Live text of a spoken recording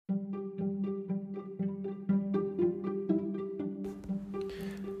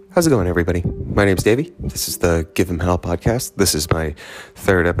How's it going, everybody? My name's Davey. This is the Give 'Em Hell podcast. This is my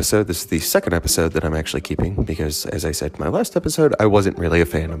third episode. This is the second episode that I'm actually keeping because, as I said in my last episode, I wasn't really a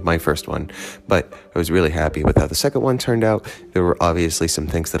fan of my first one, but I was really happy with how the second one turned out. There were obviously some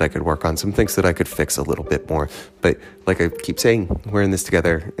things that I could work on, some things that I could fix a little bit more, but like I keep saying, we're in this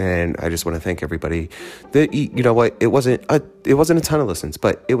together, and I just want to thank everybody that, you know what, it wasn't a ton of listens,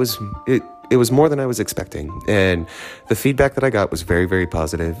 but it was more than I was expecting, and the feedback that I got was very, very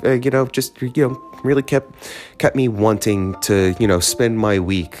positive. Really kept me wanting to, spend my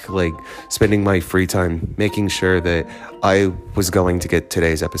week, spending my free time, making sure that I was going to get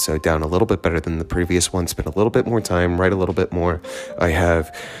today's episode down a little bit better than the previous one, spend a little bit more time, write a little bit more. I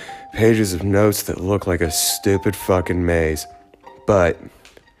have pages of notes that look like a stupid fucking maze, but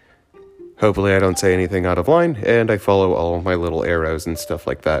hopefully I don't say anything out of line, and I follow all my little arrows and stuff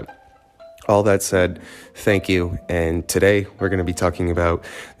like that. All that said, thank you, and today we're going to be talking about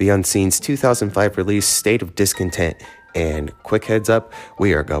The Unseen's 2005 release, State of Discontent, and quick heads up,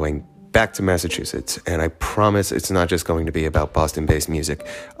 we are going back to Massachusetts, and I promise it's not just going to be about Boston-based music.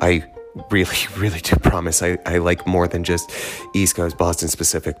 I really, really do promise I like more than just East Coast,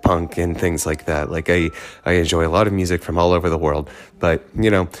 Boston-specific punk and things like that. I enjoy a lot of music from all over the world, but,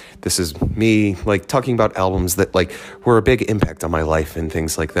 this is me, talking about albums that, were a big impact on my life and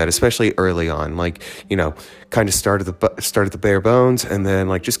things like that, especially early on, kind of started the bare bones, and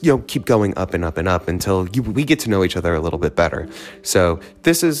then, just, keep going up and up and up until we get to know each other a little bit better. So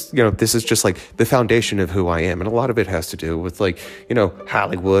this is just, the foundation of who I am, and a lot of it has to do with,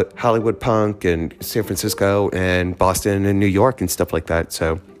 Hollywood punk and San Francisco and Boston and New York and stuff like that.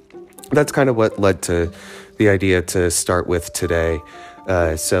 So that's kind of what led to the idea to start with today.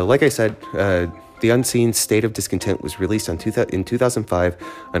 So like I said, The Unseen State of Discontent was released in 2005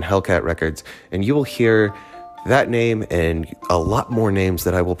 on Hellcat Records, and you will hear that name and a lot more names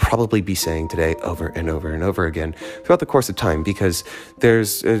that I will probably be saying today over and over and over again throughout the course of time, because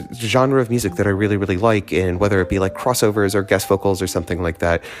there's a genre of music that I really, really like, and whether it be crossovers or guest vocals or something like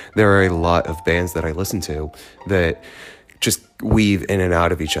that, there are a lot of bands that I listen to that just weave in and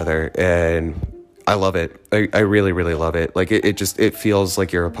out of each other, and I love it. I really, really love it. It feels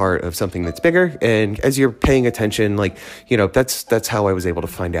like you're a part of something that's bigger. And as you're paying attention, that's how I was able to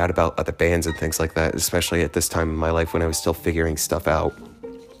find out about other bands and things like that, especially at this time in my life when I was still figuring stuff out.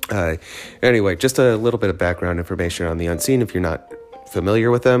 Anyway, just a little bit of background information on The Unseen if you're not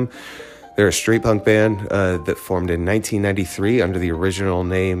familiar with them. They're a street punk band that formed in 1993 under the original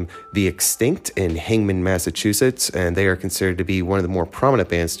name The Extinct in Hingman, Massachusetts, and they are considered to be one of the more prominent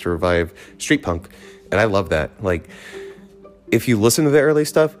bands to revive street punk, and I love that. If you listen to the early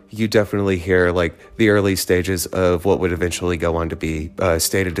stuff, you definitely hear the early stages of what would eventually go on to be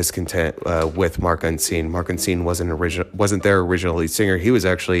State of Discontent with Mark Unseen. Mark Unseen wasn't their original lead singer. He was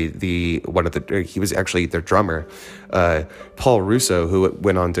actually their drummer. Paul Russo, who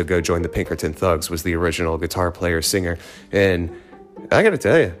went on to go join the Pinkerton Thugs, was the original guitar player singer. And I gotta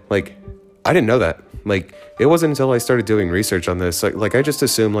tell you, I didn't know that. It wasn't until I started doing research on this, I just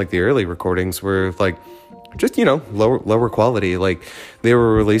assumed the early recordings were just, lower quality. They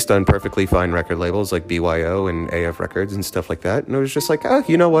were released on perfectly fine record labels like BYO and AF Records and stuff like that. And it was just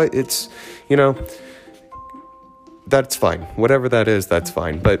you know what? It's, that's fine. Whatever that is, that's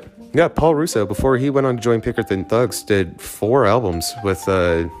fine. But yeah, Paul Russo, before he went on to join Pinkerton Thugs, did 4 albums with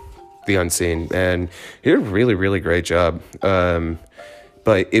The Unseen. And he did a really, really great job.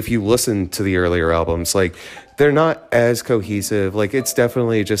 But if you listen to the earlier albums, they're not as cohesive. It's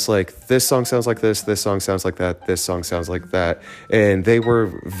definitely just this song sounds like this song sounds like that, this song sounds like that. And they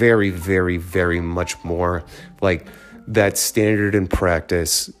were very, very, very much more that standard in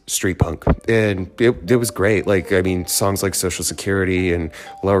practice street punk. And it was great. Songs like Social Security and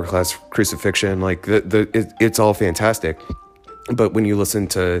Lower Class Crucifixion, it's all fantastic. But when you listen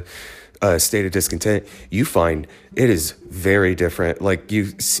to State of Discontent, you find it is very different.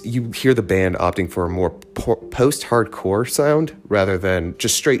 You hear the band opting for a more post-hardcore sound rather than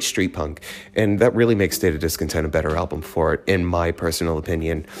just straight street punk, and that really makes State of Discontent a better album for it, in my personal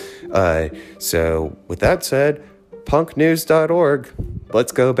opinion. So with that said, punknews.org,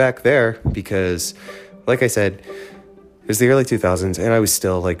 let's go back there, because like I said, it was the early 2000s, and I was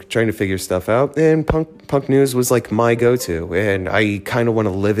still trying to figure stuff out, and punk news was my go-to, and I kind of want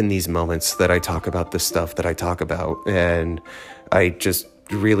to live in these moments that I talk about the stuff that I talk about, and I just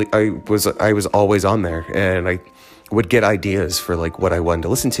really, I was always on there, and I would get ideas for what I wanted to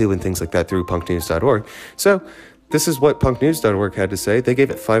listen to and things like that through punknews.org. So this is what punknews.org had to say. They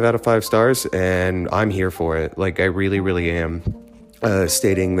gave it 5 out of 5 stars, and I'm here for it. I really, really am.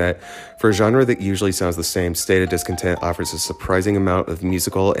 stating that for a genre that usually sounds the same, State of Discontent offers a surprising amount of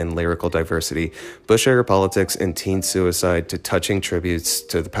musical and lyrical diversity, bush-era politics, and teen suicide to touching tributes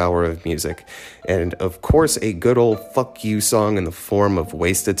to the power of music. And, of course, a good old fuck you song in the form of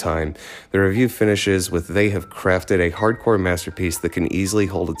Wasted Time. The review finishes with, they have crafted a hardcore masterpiece that can easily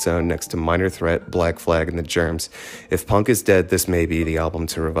hold its own next to Minor Threat, Black Flag, and The Germs. If punk is dead, this may be the album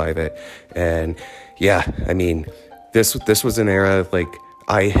to revive it. And, yeah, I mean, this was an era, like,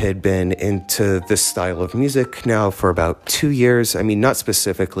 I had been into this style of music now for about 2 years. I mean, not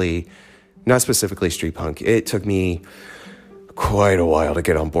specifically street punk. It took me quite a while to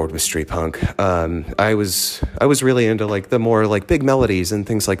get on board with street punk. I was really into like the more like big melodies and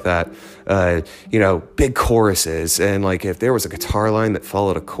things like that. Big choruses, and like if there was a guitar line that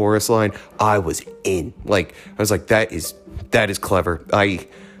followed a chorus line, I was in. Like I was like, that is clever.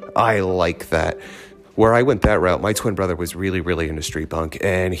 I like that. Where I went that route, my twin brother was really, really into street punk,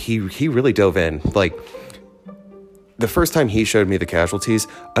 and he really dove in. Like, the first time he showed me the Casualties,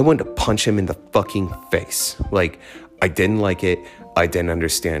 I wanted to punch him in the fucking face. Like, I didn't like it, I didn't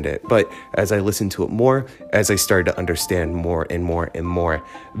understand it. But as I listened to it more, as I started to understand more and more and more,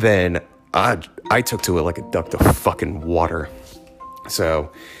 then I took to it like a duck to fucking water.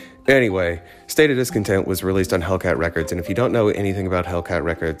 So, anyway, State of Discontent was released on Hellcat Records, and if you don't know anything about Hellcat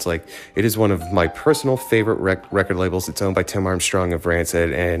Records, like, it is one of my personal favorite record labels. It's owned by Tim Armstrong of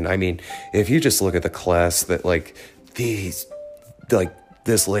Rancid, and I mean, if you just look at the class that, like, this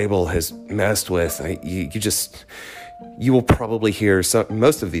label has messed with, you will probably hear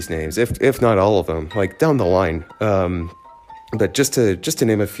most of these names, if not all of them, like, down the line. But just to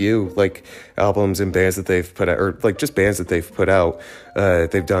name a few, like, albums and bands that they've put out, or like just bands that they've put out,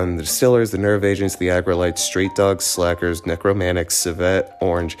 they've done the Distillers, the Nerve Agents, the Agrolites, Street Dogs, Slackers, Necromantics, Civet,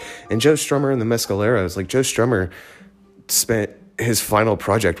 Orange, and Joe Strummer and the Mescaleros. Like, Joe Strummer spent his final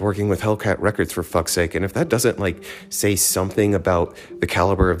project working with Hellcat Records, for fuck's sake. And if that doesn't like say something about the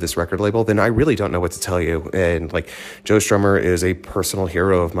caliber of this record label, then I really don't know what to tell you. And like, Joe Strummer is a personal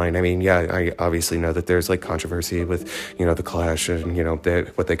hero of mine. I mean, yeah, I obviously know that there's like controversy with, the Clash and,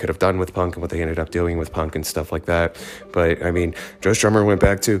 what they could have done with punk and what they ended up doing with punk and stuff like that. But I mean, Joe Strummer went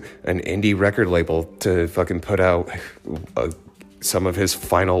back to an indie record label to fucking put out some of his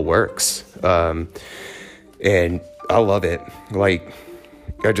final works. And I love it. Like,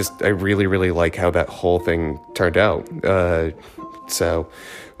 I really, really like how that whole thing turned out. So,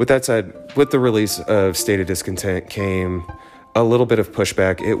 with that said, with the release of State of Discontent came a little bit of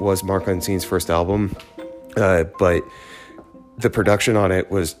pushback. It was Mark Unseen's first album, but the production on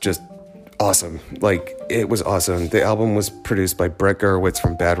it was just awesome. Like, it was awesome. The album was produced by Brett Gurewitz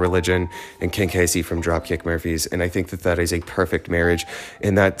from Bad Religion and Ken Casey from Dropkick Murphys, and I think that is a perfect marriage.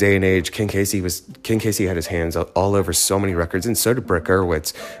 In that day and age, Ken Casey had his hands all over so many records, and so did Brett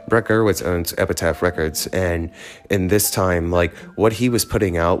Gurewitz. Brett Gurewitz owns Epitaph Records, and in this time, like, what he was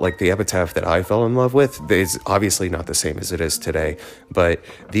putting out, like the Epitaph that I fell in love with, is obviously not the same as it is today, but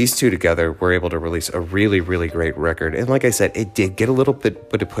these two together were able to release a really, really great record. And like I said, it did get a little bit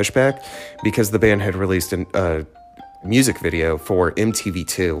of pushback because the band had released a music video for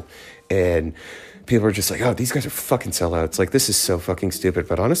MTV2, and people were just like, oh, these guys are fucking sellouts. Like, this is so fucking stupid.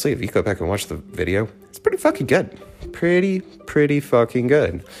 But honestly, if you go back and watch the video, it's pretty fucking good. Pretty fucking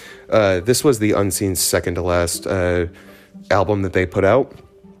good. This was the Unseen's second to last album that they put out.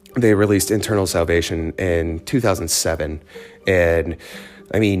 They released Internal Salvation in 2007, and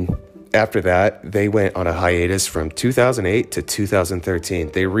I mean, after that, they went on a hiatus from 2008 to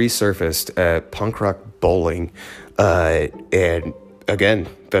 2013. They resurfaced at Punk Rock Bowling, and again,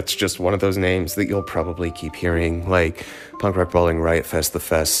 that's just one of those names that you'll probably keep hearing, like Punk Rock Bowling, Riot Fest, The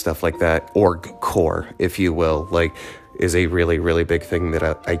Fest, stuff like that. Org Core, if you will, like, is a really, really big thing that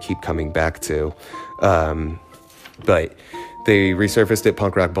I keep coming back to. But they resurfaced at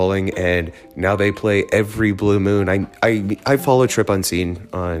Punk Rock Bowling, and now they play every blue moon. I follow Trip Unseen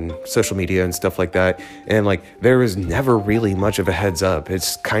on social media and stuff like that, and like, there is never really much of a heads up.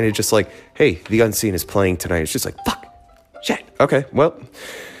 It's kind of just like, hey, the Unseen is playing tonight. It's just like, fuck, shit. Okay, well,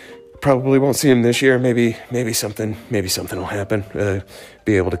 probably won't see him this year. Maybe something will happen.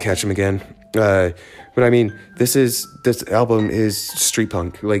 Be able to catch him again. But I mean, this album is street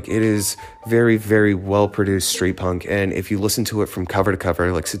punk. Like, it is very, very well produced street punk. And if you listen to it from cover to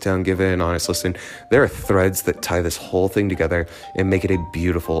cover, like, sit down, give it an honest listen, there are threads that tie this whole thing together and make it a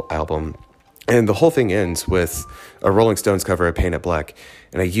beautiful album. And the whole thing ends with a Rolling Stones cover of Paint It Black.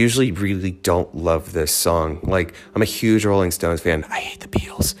 And I usually really don't love this song. Like, I'm a huge Rolling Stones fan. I hate the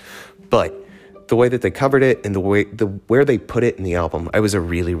Beatles. But the way that they covered it and where they put it in the album, I was a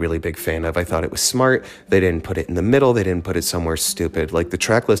really, really big fan of. I thought it was smart. They didn't put it in the middle. They didn't put it somewhere stupid. Like, the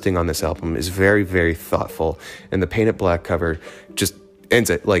track listing on this album is very, very thoughtful, and the Paint It Black cover just ends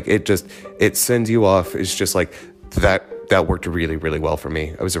it. Like, it sends you off. It's just like that worked really, really well for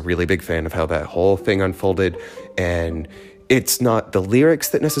me. I was a really big fan of how that whole thing unfolded, and it's not the lyrics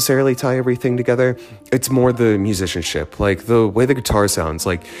that necessarily tie everything together. It's more the musicianship, like the way the guitar sounds.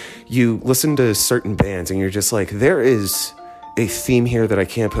 Like, you listen to certain bands and you're just like, there is a theme here that I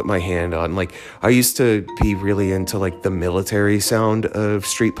can't put my hand on. Like, I used to be really into like the military sound of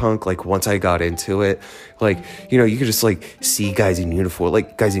street punk. Like, once I got into it, like, you know, you could just like see guys in uniform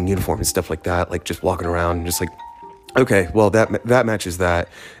and stuff like that, like just walking around and just like, okay, well that matches that.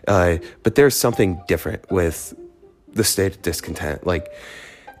 But there's something different with the State of Discontent. Like,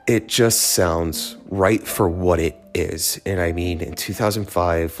 it just sounds right for what it is. And I mean, in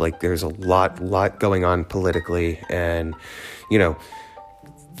 2005, like, there's a lot going on politically, and, you know,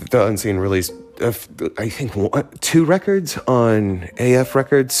 the Unseen released, I think, 2 records on AF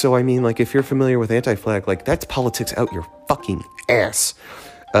Records. So, I mean, like, if you're familiar with Anti-Flag, like, that's politics out your fucking ass.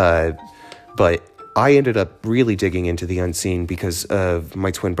 But I ended up really digging into the Unseen because of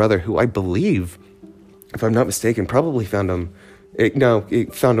my twin brother, who I believe, if I'm not mistaken, probably found him.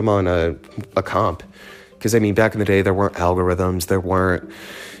 It found him on a comp. Because, I mean, back in the day, there weren't algorithms. There weren't,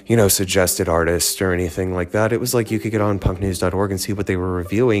 you know, suggested artists or anything like that. It was like you could get on punknews.org and see what they were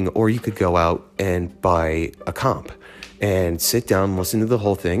reviewing, or you could go out and buy a comp and sit down, listen to the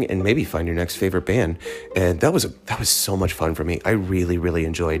whole thing, and maybe find your next favorite band. And that was so much fun for me. I really, really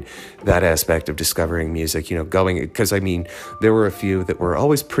enjoyed that aspect of discovering music, you know, because, I mean, there were a few that were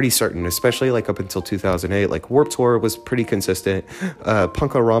always pretty certain, especially like up until 2008. Like, Warped Tour was pretty consistent.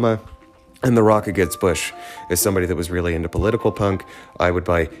 Punk-O-Rama and The Rock Against Bush. As somebody that was really into political punk, I would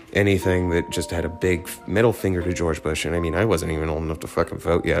buy anything that just had a big middle finger to George Bush. And I mean, I wasn't even old enough to fucking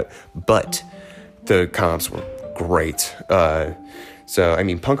vote yet, but the comps were great. So, I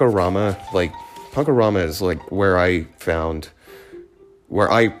mean, Punk-O-Rama is like where I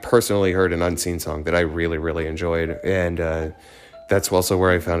personally heard an Unseen song that I really, really enjoyed. And that's also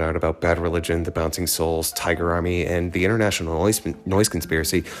where I found out about Bad Religion, The Bouncing Souls, Tiger Army, and the International Noise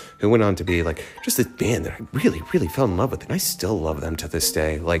Conspiracy, who went on to be like just this band that I really, really fell in love with. And I still love them to this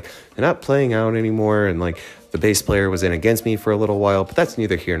day. Like, they're not playing out anymore, and like, the bass player was in Against Me for a little while, but that's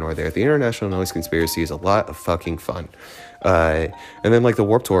neither here nor there. The International Noise Conspiracy is a lot of fucking fun. And then like the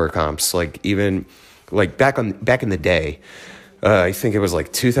Warped Tour comps, like, even like back in the day, I think it was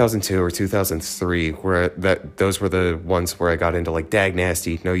like 2002 or 2003 where those were the ones where I got into like Dag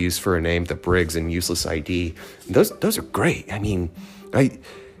Nasty, No Use for a Name, The Briggs, and Useless ID. And those are great. I mean,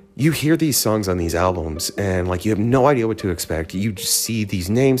 you hear these songs on these albums and like you have no idea what to expect. You just see these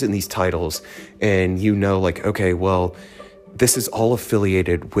names and these titles and you know, like, okay, well, this is all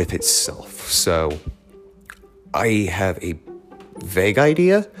affiliated with itself. So I have a vague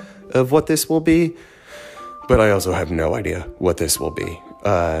idea of what this will be, but I also have no idea what this will be.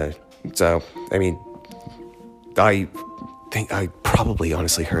 So, I mean, I think I probably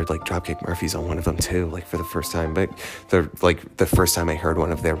honestly heard like Dropkick Murphys on one of them too, like for the first time. But the first time I heard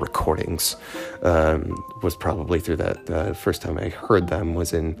one of their recordings was probably through that. The first time I heard them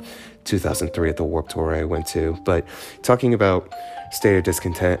was in 2003 at the Warped Tour I went to. But talking about State of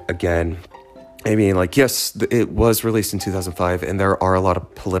Discontent again, I mean, like, yes, it was released in 2005, and there are a lot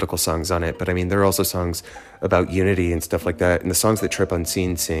of political songs on it, but I mean, there are also songs about unity and stuff like that, and the songs that Trip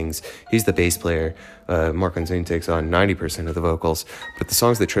Unseen sings, he's the bass player, Mark Unseen takes on 90% of the vocals, but the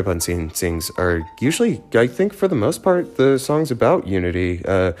songs that Trip Unseen sings are usually, I think for the most part, the songs about unity.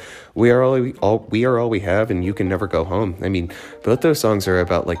 We are all we have, and you can never go home. I mean, both those songs are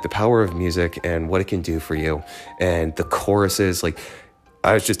about, like, the power of music and what it can do for you, and the choruses, like,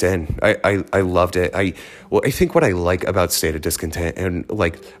 I was just in. I loved it. I think what I like about State of Discontent and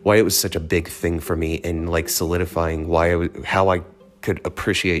like why it was such a big thing for me in like solidifying how I could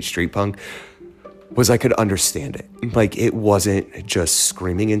appreciate street punk was I could understand it. Like, it wasn't just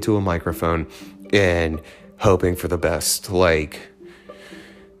screaming into a microphone and hoping for the best. Like,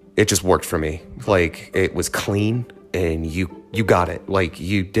 it just worked for me. Like, it was clean and you got it. Like,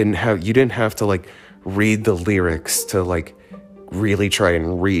 you didn't have to like read the lyrics to like really try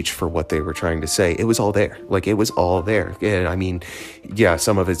and reach for what they were trying to say. It was all there. Like, it was all there. And I mean, yeah,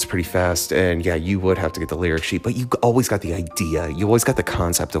 some of it's pretty fast, and yeah, you would have to get the lyric sheet, but you always got the idea. You always got the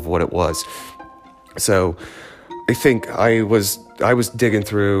concept of what it was. So I think I was digging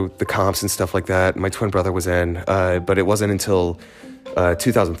through the comps and stuff like that. My twin brother was in, but it wasn't until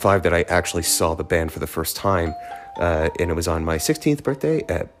 2005 that I actually saw the band for the first time. And it was on my 16th birthday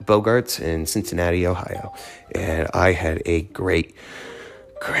at Bogart's in Cincinnati, Ohio. And I had a great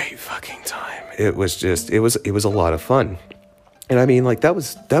fucking time. It was a lot of fun. And I mean, like, that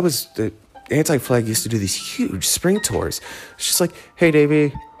was the Anti-Flag used to do these huge spring tours. It's just like, hey,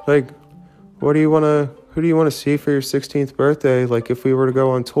 Davey, like, who do you want to see for your 16th birthday? Like, if we were to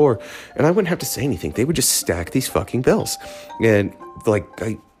go on tour. And I wouldn't have to say anything. They would just stack these fucking bills. And like,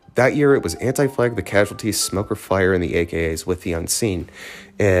 that year it was Anti-Flag, The Casualties, Smoke or Fire, and the AKAs with the Unseen.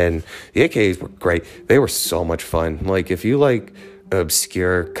 And the AKAs were great. They were so much fun. Like, if you like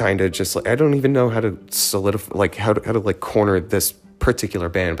obscure kind of just like, I don't even know how to solidify, like how to like corner this particular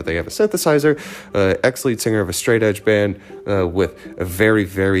band, but they have a synthesizer, ex-lead singer of a straight edge band with a very,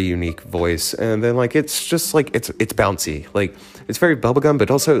 very unique voice. And then like, it's just like, it's bouncy. Like, it's very bubblegum,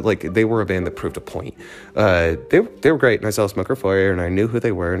 but also like they were a band that proved a point. They were great. And I saw Smoke or Fire and I knew who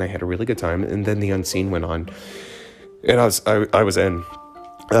they were and I had a really good time. And then the Unseen went on and I was in.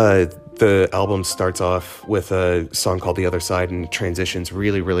 The album starts off with a song called The Other Side and transitions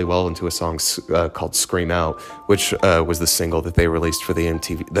really, really well into a song called Scream Out, which was the single that they released for the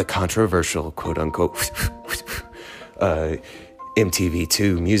MTV, the controversial quote-unquote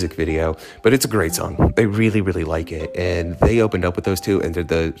MTV2 music video. But it's a great song. They really, really like it. And they opened up with those two and did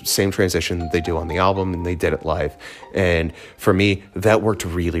the same transition that they do on the album, and they did it live. And for me, that worked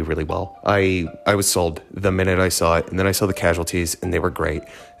really, really well. I was sold the minute I saw it, and then I saw the Casualties, and they were great.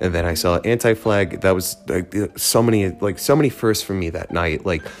 And then I saw Anti-Flag. That was like so many firsts for me that night.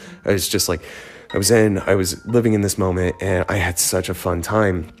 Like, I was just like, I was living in this moment, and I had such a fun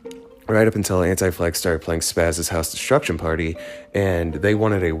time. Right up until Anti-Flag started playing Spaz's House Destruction Party, and they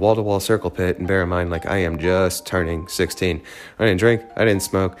wanted a wall-to-wall circle pit. And bear in mind, like, I am just turning 16. I didn't drink, I didn't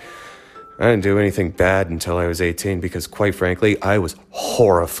smoke, I didn't do anything bad until I was 18, because quite frankly, I was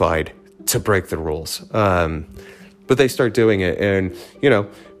horrified to break the rules. But they start doing it, and, you know,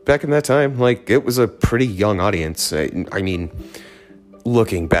 back in that time, like, it was a pretty young audience. I mean,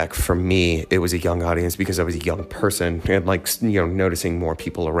 looking back for me, it was a young audience because I was a young person and like, you know, noticing more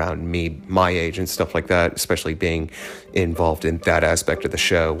people around me, my age and stuff like that, especially being involved in that aspect of the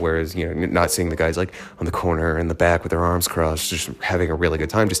show. Whereas, you know, not seeing the guys like on the corner in the back with their arms crossed, just having a really good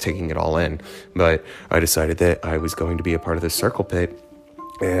time, just taking it all in. But I decided that I was going to be a part of this circle pit,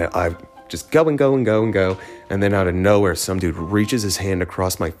 and I just go and go and go and go. And then out of nowhere, some dude reaches his hand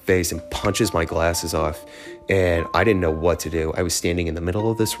across my face and punches my glasses off. And I didn't know what to do. I was standing in the middle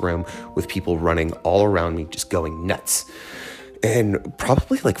of this room with people running all around me, just going nuts. And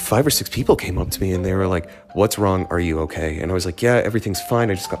probably like 5 or 6 people came up to me and they were like, "What's wrong? Are you okay?" And I was like, "Yeah, everything's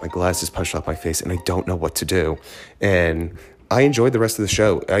fine. I just got my glasses punched off my face and I don't know what to do." And I enjoyed the rest of the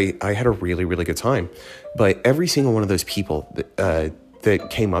show. I had a really, really good time. But every single one of those people that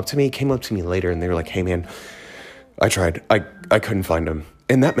came up to me later and they were like, "Hey man, I tried. I couldn't find him."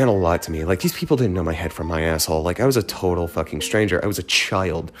 And that meant a lot to me. Like, these people didn't know my head from my asshole. Like, I was a total fucking stranger. I was a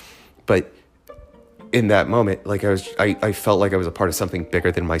child. But in that moment, like, I felt like I was a part of something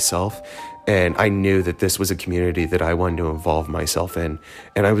bigger than myself. And I knew that this was a community that I wanted to involve myself in.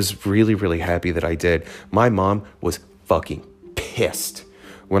 And I was really, really happy that I did. My mom was fucking pissed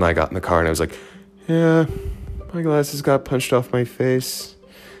when I got in the car. And I was like, "Yeah, my glasses got punched off my face."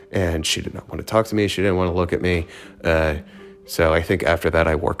 And she did not want to talk to me. She didn't want to look at me. So I think after that,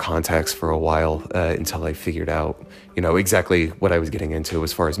 I wore contacts for a while until I figured out, you know, exactly what I was getting into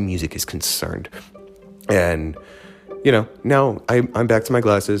as far as music is concerned. And, you know, now I'm back to my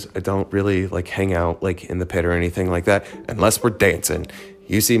glasses. I don't really like hang out like in the pit or anything like that unless we're dancing.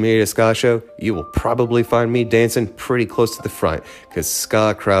 You see me at a ska show, you will probably find me dancing pretty close to the front because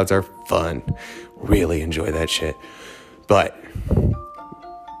ska crowds are fun. Really enjoy that shit. But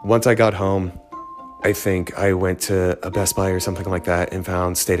once I got home, I think I went to a Best Buy or something like that and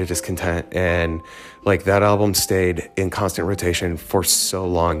found State of Discontent. And like, that album stayed in constant rotation for so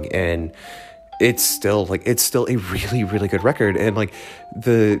long. And it's still a really, really good record. And like,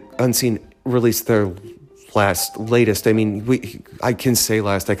 the Unseen released their latest. I mean, I can say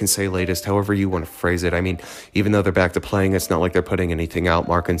last, I can say latest, however you want to phrase it. I mean, even though they're back to playing, it's not like they're putting anything out.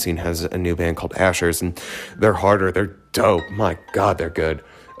 Mark Unseen has a new band called Ashers, and they're harder. They're dope. My God, they're good.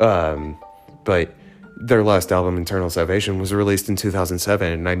 But their last album, Internal Salvation, was released in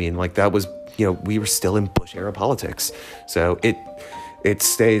 2007. And I mean, like, that was, you know, we were still in Bush era politics. So it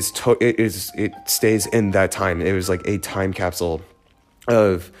stays in that time. It was like a time capsule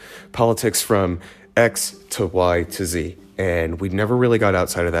of politics from X to Y to Z. And we never really got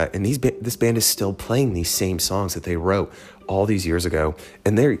outside of that. And this band is still playing these same songs that they wrote all these years ago.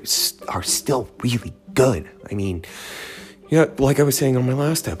 And they are still really good. I mean, Yeah, like I was saying on my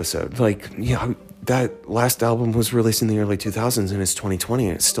last episode, like, yeah, that last album was released in the early 2000s and it's 2020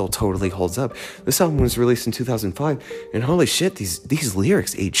 and it still totally holds up. This album was released in 2005 and holy shit, these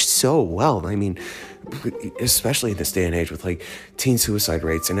lyrics aged so well. I mean, especially in this day and age with like teen suicide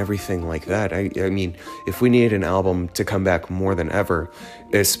rates and everything like that. I mean, if we need an album to come back more than ever,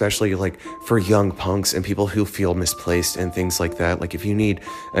 especially like for young punks and people who feel misplaced and things like that, like if you need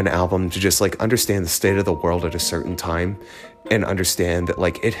an album to just like understand the state of the world at a certain time and understand that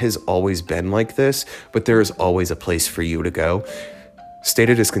like it has always been like this, but there is always a place for you to go, State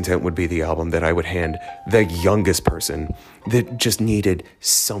of Discontent would be the album that I would hand the youngest person that just needed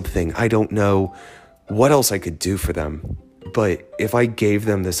something. I don't know what else I could do for them, but if I gave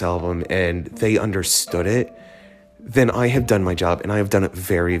them this album and they understood it, then I have done my job and I have done it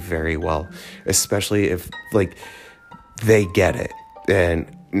very, very well, especially if like they get it.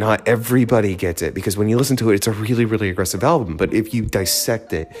 And not everybody gets it, because when you listen to it, it's a really, really aggressive album. But if you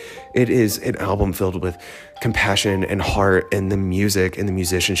dissect it, it is an album filled with compassion and heart, and the music and the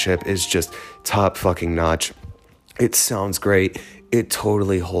musicianship is just top fucking notch. It sounds great. It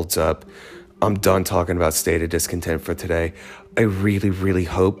totally holds up. I'm done talking about State of Discontent for today. I really, really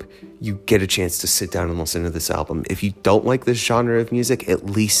hope you get a chance to sit down and listen to this album. If you don't like this genre of music, at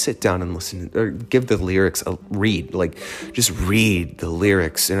least sit down and listen, or give the lyrics a read. Like, just read the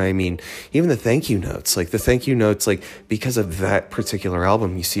lyrics. And I mean, even the thank you notes, like because of that particular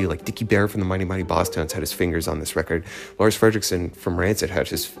album, you see like Dickie Bear from the Mighty Mighty Bosstones had his fingers on this record. Lars Fredriksson from Rancid had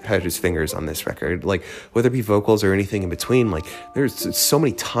his fingers on this record. Like, whether it be vocals or anything in between, like there's so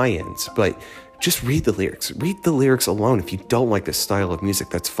many tie-ins, but just read the lyrics. Read the lyrics alone. If you don't like this style of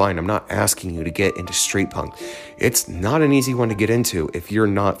music, that's fine. I'm not asking you to get into street punk. It's not an easy one to get into if you're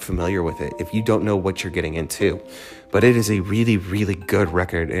not familiar with it, if you don't know what you're getting into. But it is a really, really good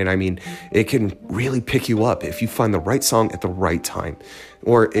record. And I mean, it can really pick you up if you find the right song at the right time.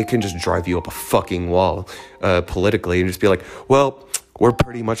 Or it can just drive you up a fucking wall politically and just be like, well, we're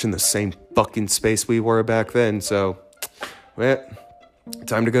pretty much in the same fucking space we were back then. So, well,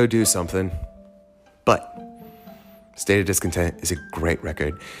 time to go do something. But State of Discontent is a great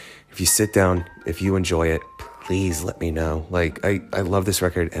record. If you sit down, if you enjoy it, please let me know. Like, I love this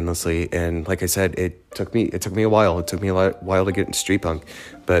record endlessly. And like I said, it took me a while. It took me a while to get into street punk.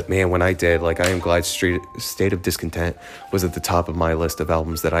 But man, when I did, like, I am glad State of Discontent was at the top of my list of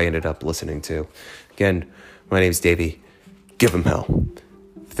albums that I ended up listening to. Again, my name's Davey. Give 'em hell.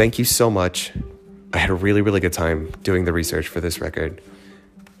 Thank you so much. I had a really, really good time doing the research for this record.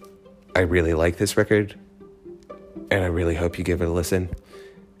 I really like this record, and I really hope you give it a listen.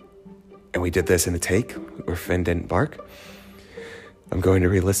 And we did this in a take where Finn didn't bark. I'm going to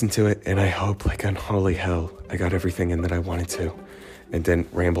re-listen to it, and I hope, like unholy hell, I got everything in that I wanted to and didn't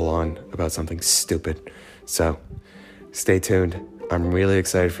ramble on about something stupid. So, stay tuned. I'm really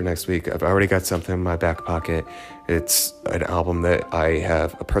excited for next week. I've already got something in my back pocket. It's an album that I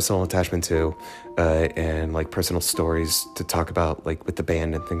have a personal attachment to, and like personal stories to talk about, like with the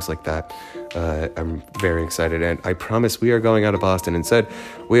band and things like that. I'm very excited, and I promise we are going out of Boston. Instead,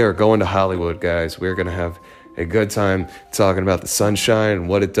 we are going to Hollywood, guys. We're going to have a good time talking about the sunshine and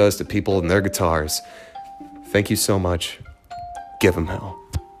what it does to people and their guitars. Thank you so much. Give 'em hell.